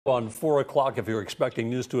On 4 o'clock, if you're expecting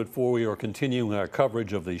News 2 at 4, we are continuing our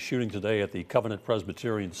coverage of the shooting today at the Covenant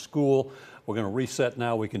Presbyterian School. We're going to reset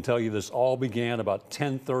now. We can tell you this all began about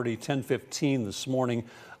 10:30, 10:15 this morning.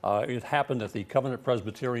 It happened at the Covenant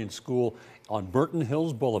Presbyterian School on Burton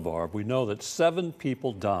Hills Boulevard. We know that 7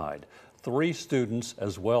 people died. 3 students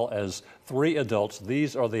as well as 3 adults.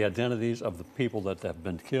 These are the identities of the people that have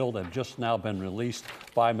been killed and just now been released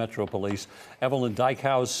by Metro Police. Evelyn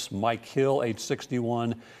Dykehouse, Mike Hill, age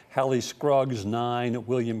 61, Hallie Scruggs, 9,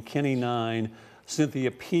 William Kinney, 9,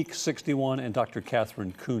 Cynthia Peak, 61, and Dr.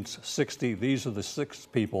 Catherine Kuntz, 60. These are the 6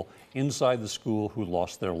 people inside the school who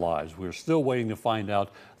lost their lives. We're still waiting to find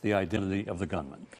out the identity of the gunman.